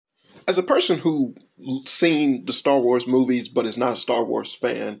as a person who seen the Star Wars movies but is not a Star Wars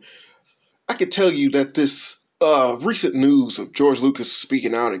fan, I could tell you that this recent news of George Lucas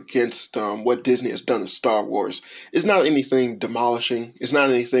speaking out against what Disney has done to Star Wars is not anything demolishing. It's not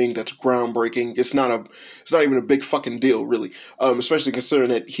anything that's groundbreaking. It's not even a big fucking deal, really. Especially considering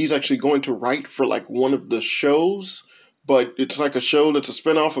that he's actually going to write for like one of the shows, but it's like a show that's a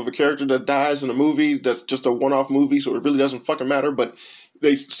spinoff of a character that dies in a movie that's just a one-off movie, so it really doesn't fucking matter. But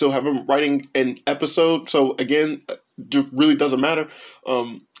they still have him writing an episode, so again, really doesn't matter.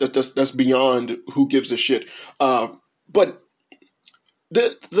 That's beyond who gives a shit. But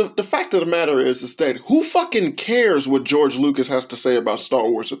the fact of the matter is that who fucking cares what George Lucas has to say about Star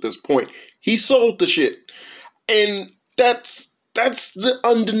Wars at this point? He sold the shit, and that's the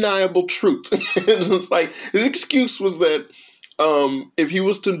undeniable truth. It's like his excuse was that if he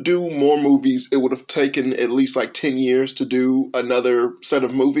was to do more movies, it would have taken at least like 10 years to do another set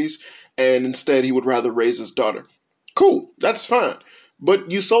of movies, and instead he would rather raise his daughter. Cool, that's fine. But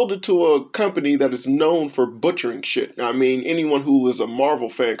you sold it to a company that is known for butchering shit. I mean, anyone who was a Marvel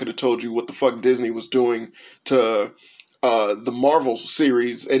fan could have told you what the fuck Disney was doing to the Marvel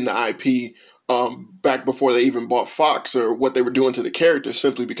series and the IP back before they even bought Fox, or what they were doing to the characters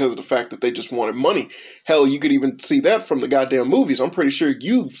simply because of the fact that they just wanted money. Hell, you could even see that from the goddamn movies. I'm pretty sure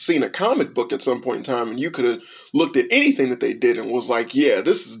you've seen a comic book at some point in time and you could have looked at anything that they did and was like, yeah,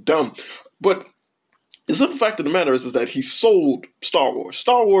 this is dumb. But the simple fact of the matter is that he sold Star Wars.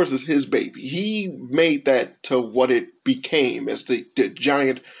 Star Wars is his baby. He made that to what it became as the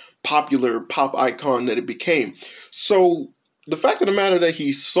giant popular pop icon that it became. So the fact of the matter that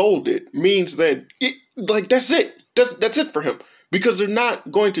he sold it means that that's it. That's it for him, because they're not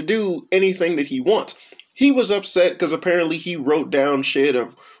going to do anything that he wants. He was upset because apparently he wrote down shit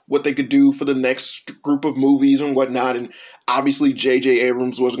of what they could do for the next group of movies and whatnot, and obviously J.J.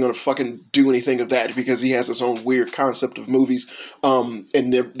 Abrams wasn't going to fucking do anything of that because he has his own weird concept of movies,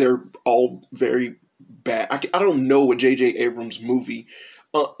 and they're all very bad. I don't know a J.J. Abrams movie.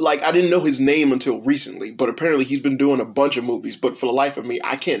 I didn't know his name until recently, but apparently he's been doing a bunch of movies, but for the life of me,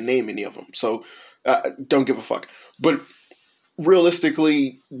 I can't name any of them, so don't give a fuck. But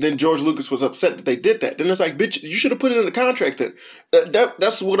realistically, then George Lucas was upset that they did that. Then it's like, bitch, you should have put it in the contract then.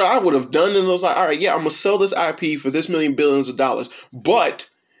 That's what I would have done, and I was like, all right, yeah, I'm going to sell this IP for this million billions of dollars, but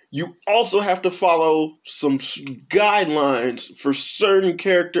you also have to follow some guidelines for certain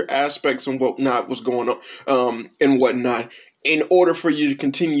character aspects and whatnot was going on, and whatnot, in order for you to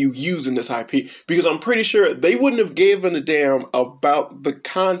continue using this IP. Because I'm pretty sure they wouldn't have given a damn about the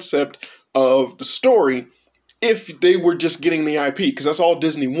concept of the story if they were just getting the IP, because that's all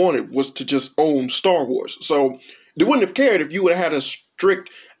Disney wanted, was to just own Star Wars. So they wouldn't have cared if you would have had a strict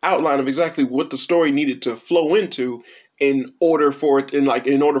outline of exactly what the story needed to flow into in order for it,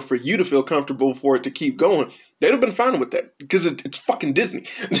 in order for you to feel comfortable for it to keep going. They'd have been fine with that because it's fucking Disney.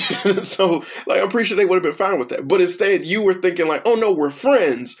 So, I'm pretty sure they would have been fine with that. But instead, you were thinking like, oh no, we're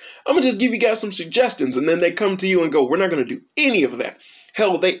friends. I'm going to just give you guys some suggestions. And then they come to you and go, we're not going to do any of that.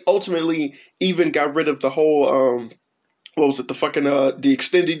 Hell, they ultimately even got rid of the whole, the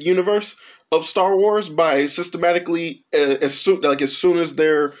extended universe of Star Wars by systematically, as soon as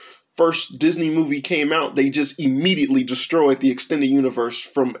their first Disney movie came out, they just immediately destroyed the extended universe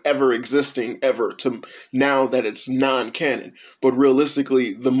from ever existing ever to now that it's non-canon. But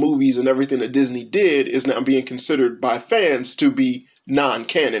realistically, the movies and everything that Disney did is now being considered by fans to be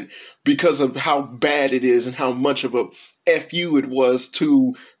non-canon because of how bad it is and how much of a FU it was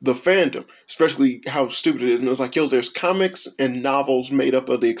to the fandom, especially how stupid it is. And it's like, yo, there's comics and novels made up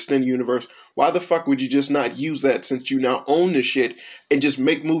of the extended universe. Why the fuck would you just not use that, since you now own the shit, and just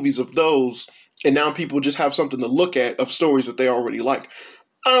make movies of those, and now people just have something to look at of stories that they already like?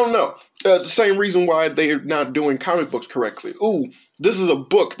 I don't know. It's the same reason why they're not doing comic books correctly. Ooh, this is a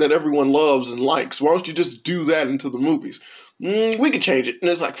book that everyone loves and likes. Why don't you just do that into the movies? We could change it.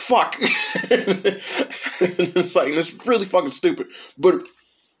 And it's like, fuck. It's really fucking stupid. But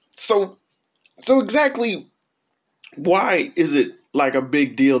so exactly why is it like a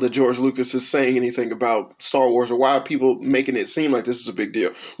big deal that George Lucas is saying anything about Star Wars, or why are people making it seem like this is a big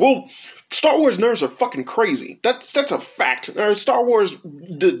deal? Well, Star Wars nerds are fucking crazy. That's a fact. Star Wars,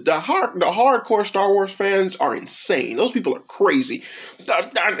 the hardcore Star Wars fans are insane. Those people are crazy.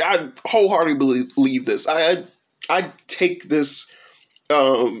 I wholeheartedly believe this. I take this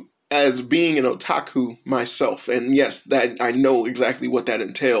as being an otaku myself, and yes, that I know exactly what that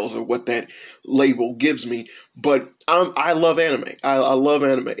entails or what that label gives me, but I love anime. I love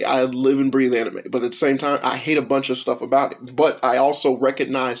anime. I live and breathe anime. But at the same time, I hate a bunch of stuff about it. But I also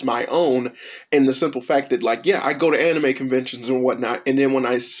recognize my own in the simple fact that, like, yeah, I go to anime conventions and whatnot, and then when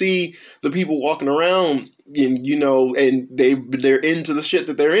I see the people walking around and and they're into the shit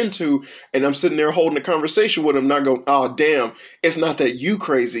that they're into, and I'm sitting there holding a conversation with them, not going, oh damn, it's not that you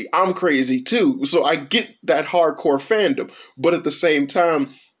crazy, I'm crazy too. So I get that hardcore fandom, but at the same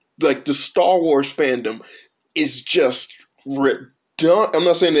time, like the Star Wars fandom is just redundant. I'm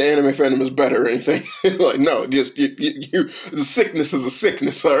not saying the anime fandom is better or anything. Like, no, just the sickness is a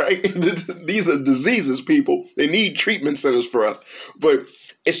sickness, all right? These are diseases, people. They need treatment centers for us. But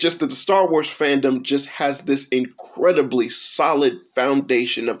it's just that the Star Wars fandom just has this incredibly solid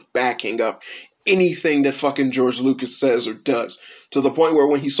foundation of backing up anything that fucking George Lucas says or does. To the point where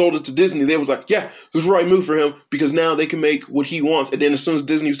when he sold it to Disney, they was like, yeah, it was the right move for him because now they can make what he wants. And then as soon as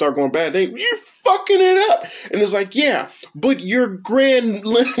Disney start going bad, you're fucking it up. And it's like, yeah, but your grand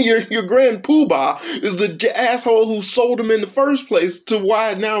poobah is the asshole who sold him in the first place to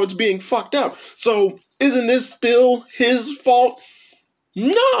why now it's being fucked up. So isn't this still his fault?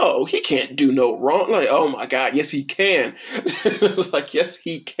 No, he can't do no wrong. Like, oh my God, yes he can. Like, yes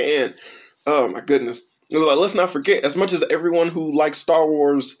he can. Oh my goodness. Like, let's not forget, as much as everyone who likes Star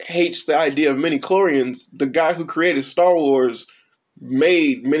Wars hates the idea of midi-chlorians, the guy who created Star Wars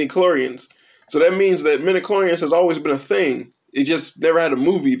made midi-chlorians. So that means that midi-chlorians has always been a thing. It just never had a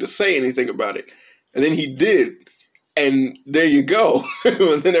movie to say anything about it. And then he did. And there you go.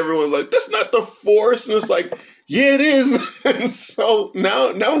 And then everyone's like, that's not the Force. And it's like, yeah, it is. And so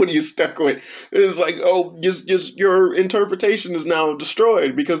now what are you stuck with? It's like, oh, just your interpretation is now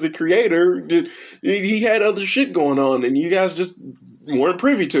destroyed because the creator he had other shit going on and you guys just weren't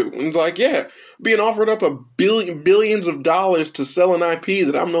privy to. And it's like, yeah, being offered up billions of dollars to sell an IP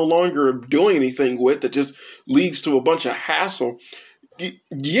that I'm no longer doing anything with that just leads to a bunch of hassle.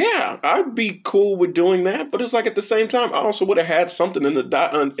 Yeah, I'd be cool with doing that, but it's like at the same time, I also would have had something in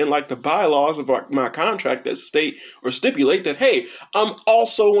the bylaws of my contract that state or stipulate that, hey, I'm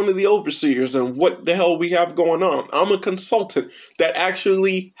also one of the overseers and what the hell we have going on. I'm a consultant that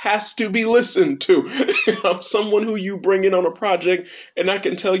actually has to be listened to. I'm someone who you bring in on a project, and I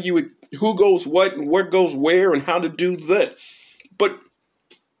can tell you who goes what and what goes where and how to do that. But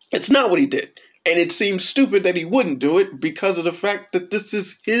it's not what he did. And it seems stupid that he wouldn't do it because of the fact that this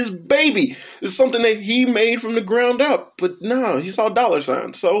is his baby. It's something that he made from the ground up. But no, he saw dollar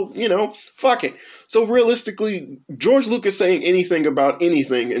signs. So, fuck it. So realistically, George Lucas saying anything about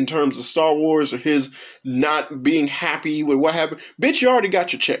anything in terms of Star Wars or his not being happy with what happened, bitch, you already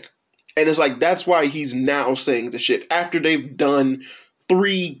got your check. And it's like, that's why he's now saying the shit. After they've done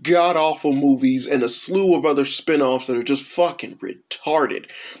 3 god-awful movies and a slew of other spin-offs that are just fucking retarded.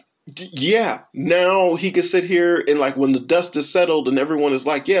 Yeah, now he can sit here and like when the dust is settled and everyone is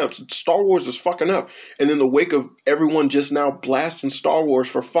like, yeah, Star Wars is fucking up. And in the wake of everyone just now blasting Star Wars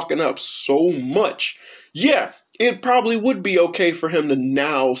for fucking up so much, yeah, it probably would be okay for him to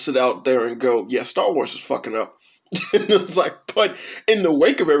now sit out there and go, yeah, Star Wars is fucking up. It's like, but in the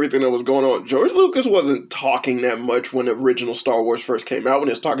wake of everything that was going on, George Lucas wasn't talking that much when the original Star Wars first came out, when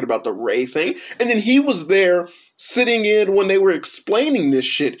he was talking about the Rey thing. And then he was there sitting in when they were explaining this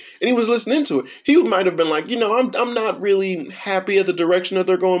shit and he was listening to it. He might have been like, I'm not really happy at the direction that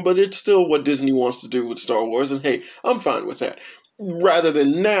they're going, but it's still what Disney wants to do with Star Wars. And hey, I'm fine with that. Rather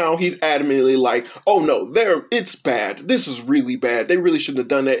than now, he's adamantly like, oh no, it's bad. This is really bad. They really shouldn't have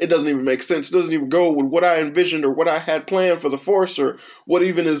done that. It doesn't even make sense. It doesn't even go with what I envisioned or what I had planned for the Force or what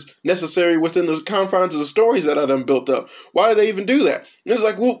even is necessary within the confines of the stories that I done built up. Why did they even do that? And it's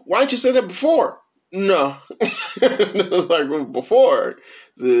like, well, why didn't you say that before? No. Like, well, before,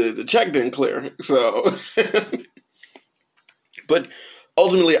 the check didn't clear. So, but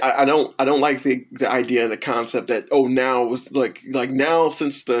ultimately, I don't like the idea and the concept that, oh, now was like now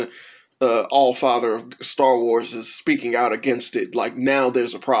since the All-Father of Star Wars is speaking out against it, like now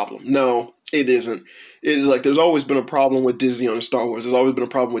there's a problem. No, it isn't. It is like there's always been a problem with Disney owning Star Wars. There's always been a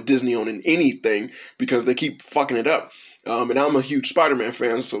problem with Disney owning anything because they keep fucking it up. And I'm a huge Spider-Man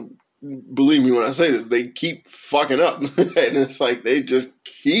fan, so believe me when I say this, they keep fucking up. And it's like they just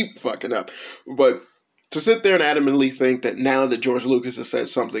keep fucking up. But to sit there and adamantly think that now that George Lucas has said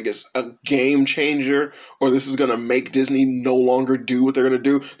something is a game changer, or this is going to make Disney no longer do what they're going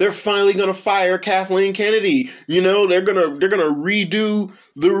to do, they're finally going to fire Kathleen Kennedy. You know, they're gonna redo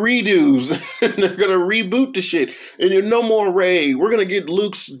the redos. They're gonna reboot the shit, and no more Rey. We're gonna get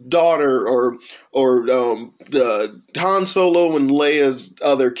Luke's daughter, or the Han Solo and Leia's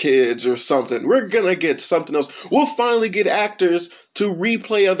other kids, or something. We're gonna get something else. We'll finally get actors to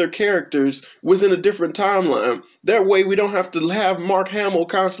replay other characters within a different timeline. That way we don't have to have Mark Hamill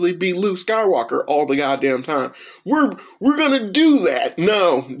constantly be Luke Skywalker all the goddamn time. We're gonna do that.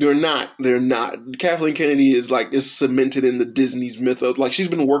 No, they're not. They're not. Kathleen Kennedy is cemented in the Disney's mythos. Like, she's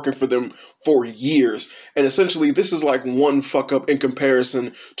been working for them for years. And essentially this is like one fuck up in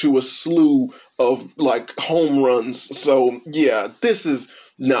comparison to a slew of like home runs. So yeah, this is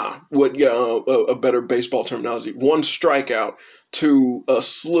a better baseball terminology. One strikeout to a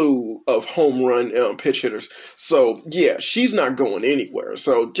slew of home run pitch hitters. So yeah, she's not going anywhere.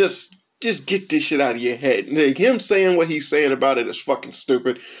 So just get this shit out of your head. Like, him saying what he's saying about it is fucking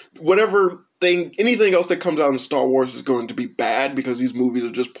stupid. Anything else that comes out in Star Wars is going to be bad, because these movies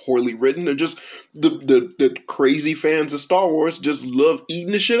are just poorly written. They're just the crazy fans of Star Wars just love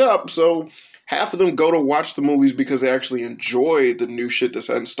eating the shit up. So half of them go to watch the movies because they actually enjoy the new shit that's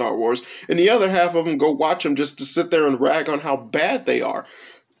in Star Wars, and the other half of them go watch them just to sit there and rag on how bad they are.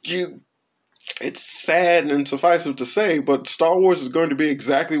 It's sad and suffice it to say, but Star Wars is going to be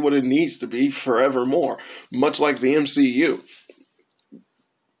exactly what it needs to be forevermore, much like the MCU.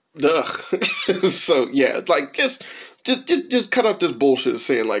 Ugh. So yeah, like just cut out this bullshit of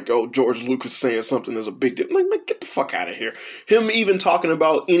saying like, oh, George Lucas saying something is a big deal. Like, man, get the fuck out of here. Him even talking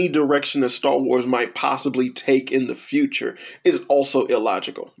about any direction that Star Wars might possibly take in the future is also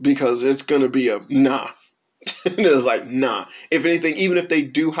illogical, because it's gonna be a nah. It's like, nah. If anything, even if they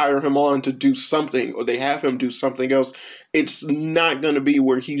do hire him on to do something, or they have him do something else, it's not gonna be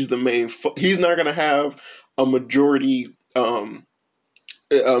where he's the main. He's not gonna have a majority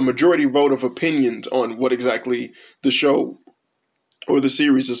vote of opinions on what exactly the show or the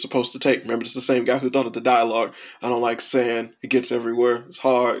series is supposed to take. Remember, it's the same guy who thought of the dialogue. I don't like sand. It gets everywhere. It's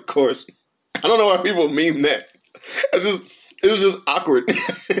hard, of course. I don't know why people meme that. It was just awkward.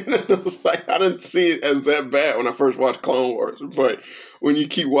 It was like, I didn't see it as that bad when I first watched Clone Wars, but when you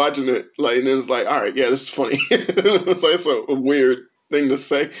keep watching it, like, and it's like, all right, yeah, this is funny. It's like, it's a weird thing to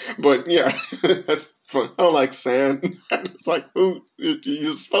say, but yeah, that's fun. I don't like sand. It's like, ooh,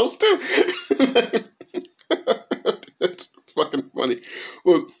 you're supposed to. It's fucking funny.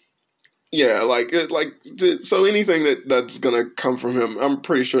 Well, yeah, so anything that's gonna come from him, I'm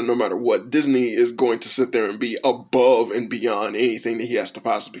pretty sure no matter what, Disney is going to sit there and be above and beyond anything that he has to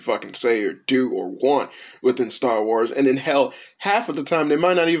possibly fucking say or do or want within Star Wars. And then hell, half of the time they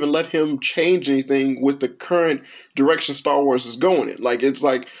might not even let him change anything with the current direction Star Wars is going in. Like, it's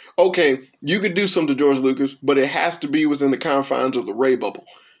like, okay, you could do something to George Lucas, but it has to be within the confines of the Rey bubble.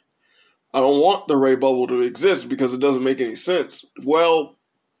 I don't want the Rey bubble to exist because it doesn't make any sense. Well,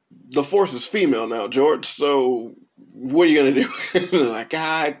 the Force is female now, George, so what are you going to do? Like,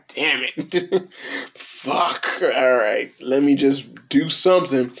 God damn it. Fuck. All right, let me just do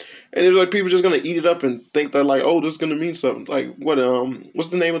something. And it's like people just going to eat it up and think that, like, oh, this is going to mean something. Like, what's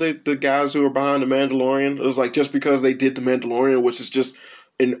the name of the guys who are behind The Mandalorian? It was like, just because they did The Mandalorian, which is just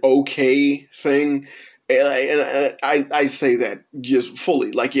an okay thing. And I say that just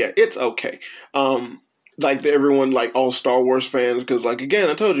fully. Like, yeah, it's okay. Like, everyone, like, all Star Wars fans, because, like, again,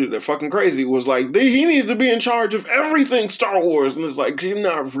 I told you, they're fucking crazy, was like, he needs to be in charge of everything Star Wars, and it's like, you're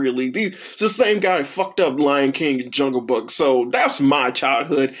not really. It's the same guy who fucked up Lion King and Jungle Book, so that's my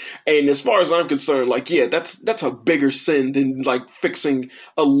childhood, and as far as I'm concerned, like, yeah, that's a bigger sin than, like, fixing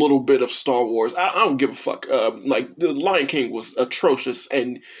a little bit of Star Wars. I don't give a fuck. Like, the Lion King was atrocious,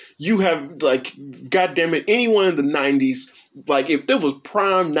 and you have, like, goddammit, anyone in the 90s, like, if there was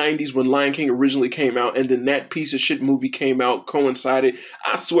prime 90s when Lion King originally came out, and then that piece of shit movie came out, coincided,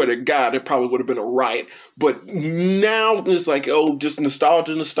 I swear to God, it probably would have been a riot. But now it's like, oh, just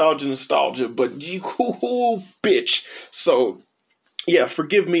nostalgia, but you cool bitch. So, yeah,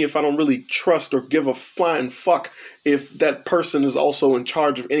 forgive me if I don't really trust or give a flying fuck if that person is also in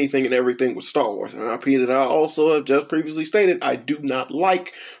charge of anything and everything with Star Wars. And I repeat that I also have just previously stated I do not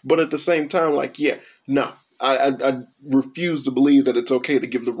like, but at the same time, like, yeah, no. I refuse to believe that it's okay to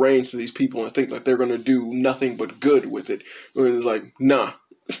give the reins to these people and think that they're going to do nothing but good with it. And it's like, nah.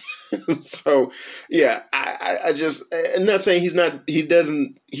 So, yeah, I just, I'm not saying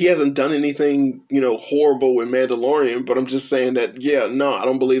he hasn't done anything, horrible with Mandalorian, but I'm just saying that, yeah, no, I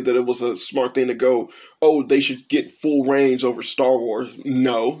don't believe that it was a smart thing to go, oh, they should get full reigns over Star Wars.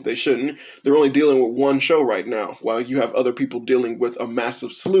 No, they shouldn't. They're only dealing with one show right now, while you have other people dealing with a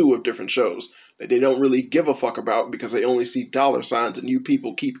massive slew of different shows that they don't really give a fuck about because they only see dollar signs, and you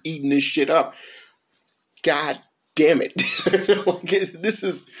people keep eating this shit up. God damn it. This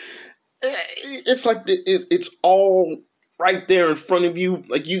is, it's like it's all right there in front of you.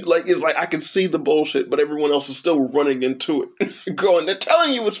 It's like I can see the bullshit, but everyone else is still running into it. Going, they're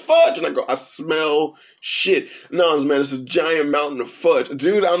telling you it's fudge, and I go, I smell shit. No, man, it's a giant mountain of fudge,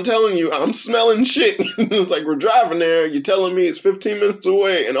 dude. I'm telling you, I'm smelling shit. It's like we're driving there. You're telling me it's 15 minutes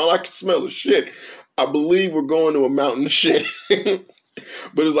away, and all I can smell is shit. I believe we're going to a mountain of shit.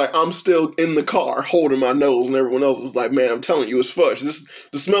 But it's like I'm still in the car holding my nose, and everyone else is like, "Man, I'm telling you, it's fudge. The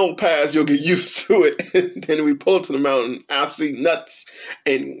smell will pass. You'll get used to it." And then we pull to the mountain. I see nuts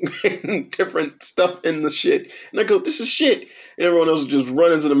and different stuff in the shit, and I go, "This is shit." And everyone else is just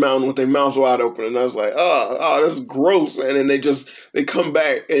running to the mountain with their mouths wide open, and I was like, "Oh, that's gross." And then they come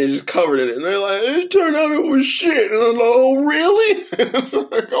back and it's just covered in it, and they're like, "It turned out it was shit." And I'm like, "Oh, really?" And I'm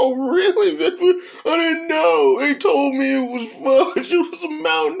like, "Oh, really? I didn't know. They told me it was fudge. It was a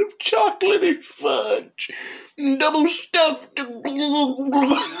mountain of chocolate and fudge, double stuffed."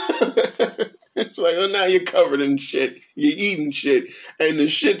 It's like, oh, now you're covered in shit. You're eating shit, and the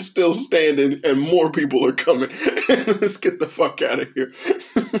shit's still standing, and more people are coming. Let's get the fuck out of here.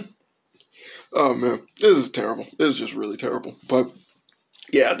 Oh man, this is terrible. This is just really terrible. But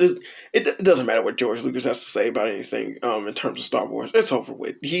yeah, it doesn't matter what George Lucas has to say about anything in terms of Star Wars. It's over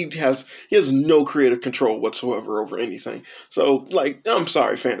with. He has no creative control whatsoever over anything. So, like, I'm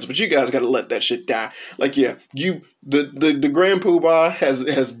sorry, fans, but you guys got to let that shit die. Like, yeah, the Grand Poobah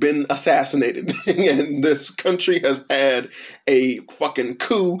has been assassinated, and this country has had a fucking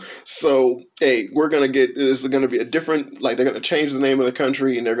coup. So, hey, this is gonna be a different, like, they're gonna change the name of the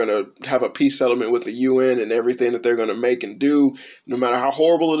country, and they're gonna have a peace settlement with the UN, and everything that they're gonna make and do, no matter how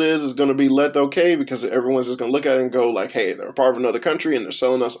horrible it is going to be let okay, because everyone's just going to look at it and go like, hey, they're a part of another country and they're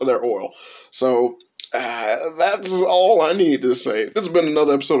selling us their oil. So that's all I need to say. This has been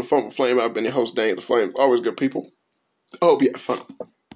another episode of Fun with Flame. I've been your host, Danny the Flame. Always good people. I hope you have fun.